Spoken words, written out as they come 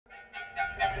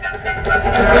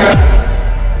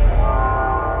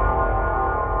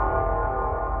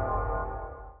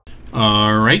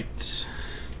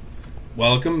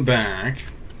welcome back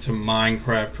to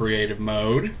Minecraft Creative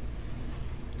Mode.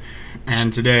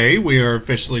 And today we are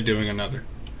officially doing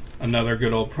another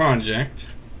good old project.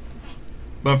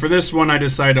 But for this one I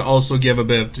decided to also give a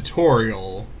bit of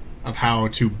tutorial of how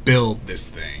to build this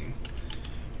thing.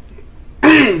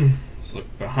 Let's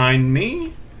look behind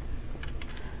me.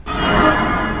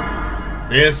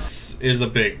 This is a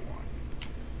big one.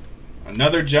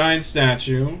 Another giant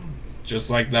statue, just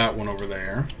like that one over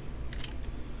there.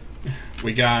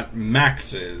 We got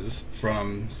M.X.E.S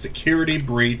from Security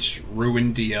Breach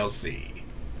Ruin DLC.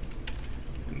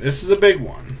 And this is a big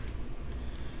one.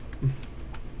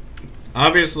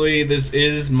 Obviously, this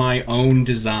is my own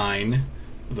design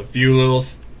with a few little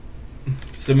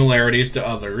similarities to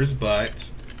others,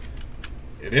 but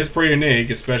it is pretty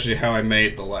unique, especially how I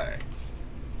made the legs,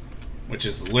 which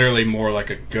is literally more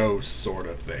like a ghost sort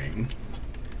of thing.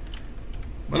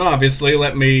 But obviously,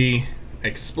 let me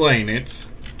explain it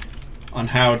on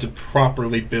how to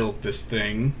properly build this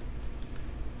thing.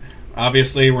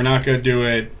 Obviously, we're not going to do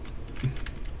it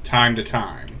time to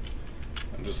time.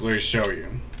 I'll just literally show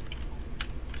you.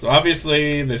 So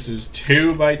obviously, this is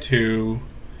 2 by 2,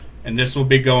 and this will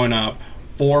be going up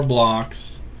 4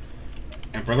 blocks.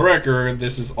 And for the record,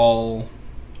 this is all,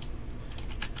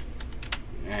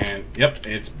 and yep,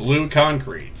 it's blue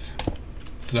concrete.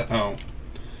 So,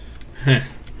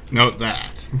 note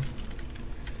that.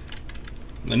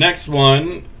 The next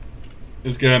one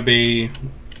is going to be a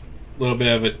little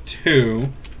bit of a 2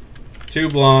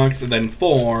 blocks, and then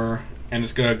 4, and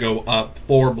it's going to go up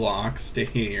 4 blocks to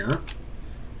here.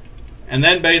 And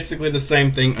then basically the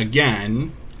same thing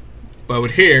again, but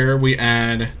with here we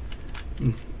add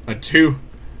a 2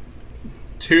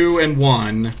 and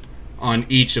 1 on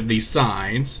each of these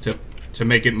sides to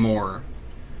make it more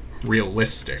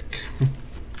realistic.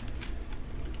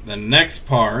 The next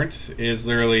part is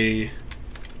literally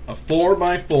a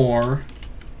 4x4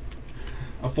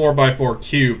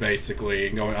 cube, basically,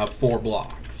 going up 4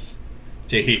 blocks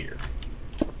to here.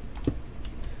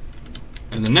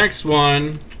 And the next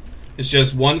one is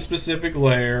just one specific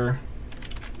layer.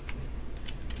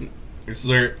 It's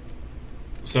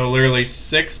so literally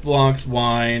 6 blocks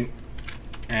wide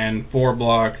and 4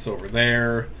 blocks over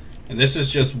there, and this is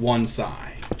just one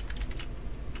side.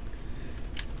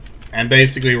 And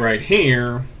basically right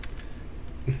here,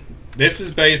 this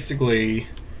is basically,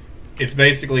 it's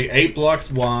basically 8 blocks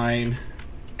wide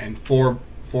and 4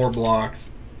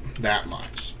 blocks that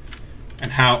much.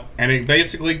 And it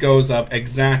basically goes up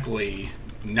exactly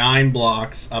 9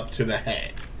 blocks up to the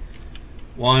head.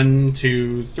 1,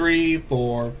 2, 3,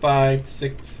 4, 5,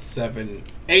 6, 7,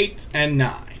 8, and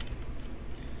 9.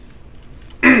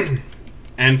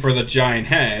 And for the giant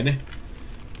head,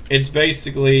 it's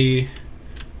basically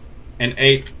an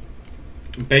 8,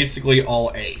 basically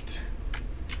all 8.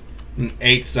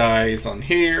 8 size on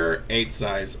here, 8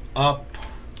 size up,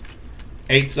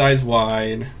 8 size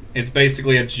wide. It's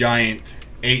basically a giant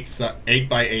 8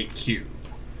 by 8 cube.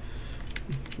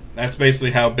 That's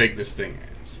basically how big this thing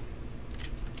is.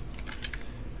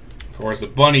 Of course, the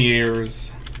bunny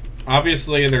ears,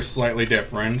 obviously they're slightly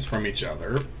different from each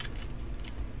other.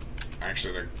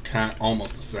 Actually, they're kind of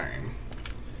almost the same.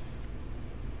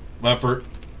 But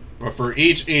for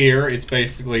each ear, it's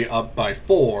basically up by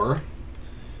 4,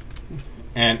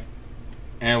 and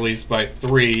at least by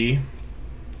 3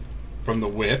 from the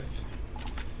width.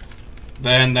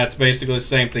 Then that's basically the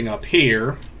same thing up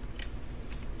here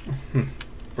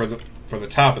for the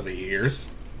top of the ears.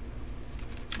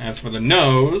 As for the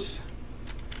nose,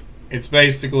 it's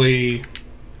basically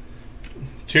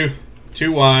 2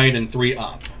 wide and 3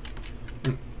 up,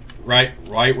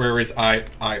 right where his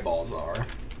eyeballs are.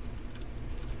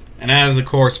 And as of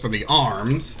course for the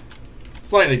arms,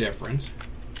 slightly different.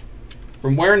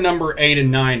 From where number 8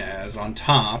 and 9 is on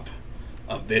top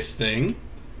of this thing,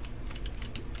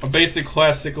 a basic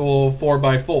classical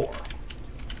 4x4.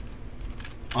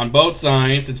 On both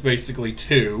sides, it's basically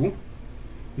 2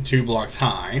 blocks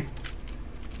high.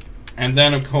 And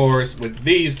then, of course, with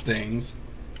these things,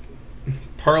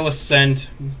 pearlescent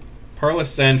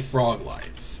frog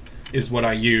lights is what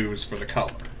I use for the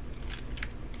color,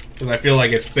 because I feel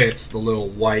like it fits the little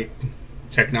white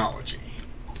technology.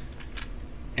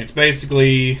 It's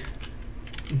basically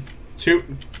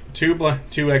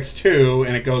 2x2,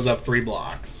 and it goes up 3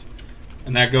 blocks.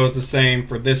 And that goes the same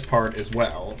for this part as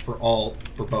well, for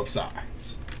both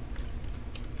sides.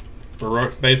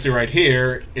 For basically right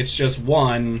here, it's just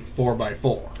one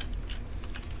 4x4.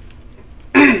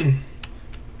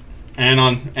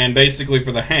 And basically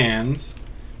for the hands,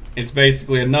 it's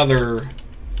basically another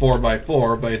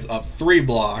 4x4, but it's up 3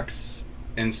 blocks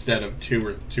instead of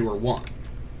two or one.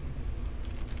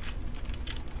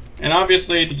 And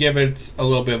obviously, to give it a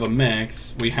little bit of a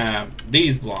mix, we have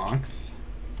these blocks,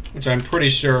 which I'm pretty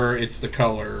sure it's the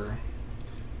color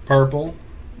purple,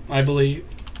 I believe.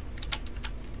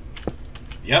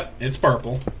 Yep, it's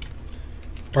purple.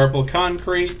 Purple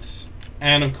concrete,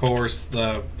 and of course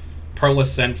the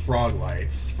pearlescent frog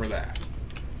lights for that.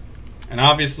 And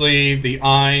obviously the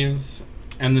eyes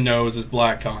and the nose is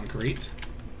black concrete.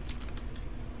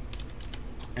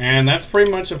 And that's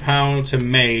pretty much of how to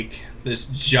make this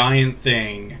giant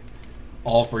thing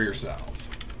all for yourself.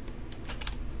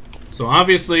 So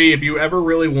obviously, if you ever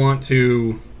really want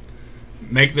to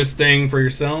make this thing for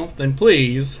yourself, then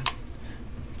please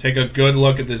take a good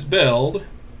look at this build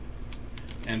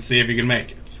and see if you can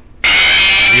make it.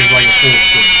 Here's like a full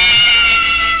screen.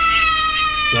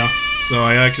 So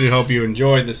I actually hope you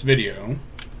enjoyed this video,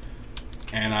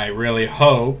 and I really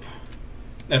hope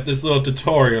that this little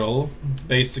tutorial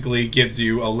basically gives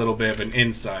you a little bit of an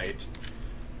insight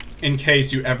in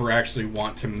case you ever actually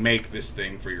want to make this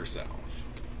thing for yourself.